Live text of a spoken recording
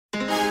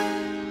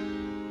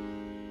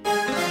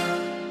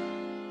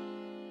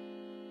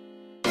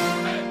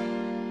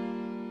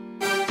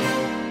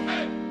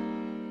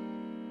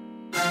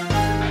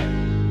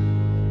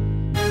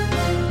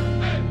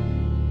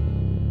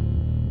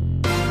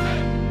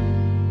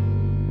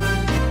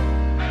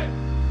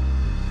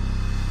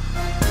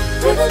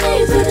With the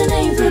names, with the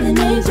names, with the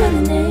names, with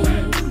the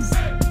names.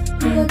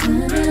 We're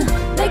gonna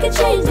make a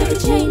change, make a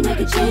change, make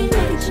a change,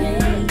 make a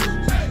change.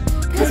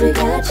 Cause we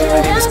got you.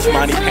 My name is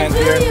Kimani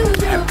Pantier,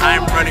 and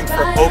I'm running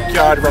for Oak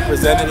Yard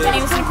representative. My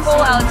name is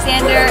Nicole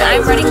Alexander, and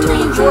I'm running to be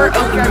your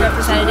Oak Yard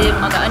representative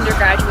on the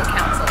Undergraduate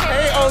Council.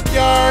 Hey Oak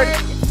Yard!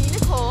 It's me,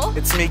 Nicole.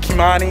 It's me,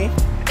 Kimani,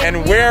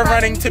 and we're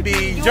running to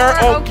be your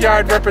Oak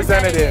Yard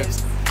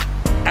representatives.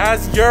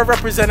 As your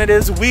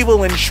representatives, we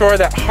will ensure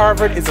that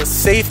Harvard is a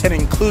safe and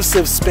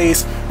inclusive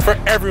space for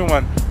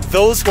everyone,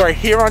 those who are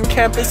here on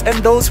campus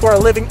and those who are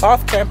living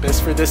off campus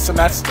for this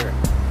semester.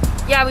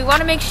 Yeah, we want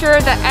to make sure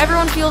that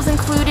everyone feels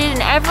included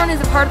and everyone is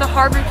a part of the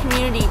Harvard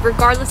community,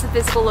 regardless of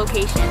physical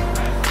location.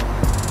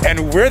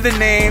 And we're the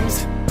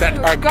names that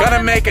are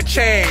gonna make a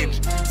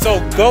change. So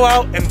go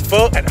out and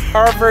vote at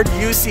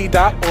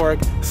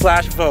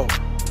harvarduc.org/vote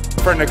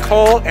for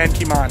Nicole and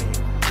Kimani.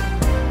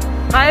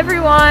 Bye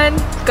everyone,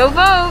 go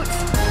vote!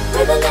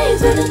 With the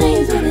names, with the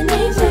names, with the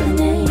names, with the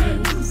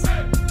names.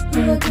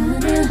 We're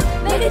gonna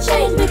make a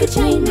change, make a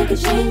change, make a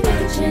change, make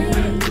a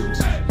change.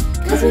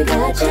 Cause we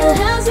got you.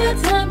 Now's your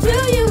time to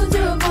use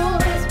your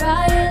voice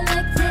by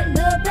electing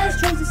the best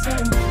choice to say.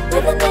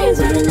 With the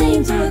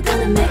names, we're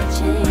gonna make a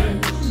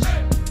change.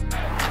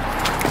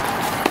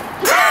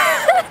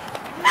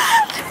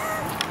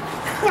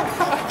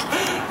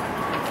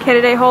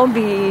 Candidate Hold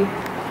B.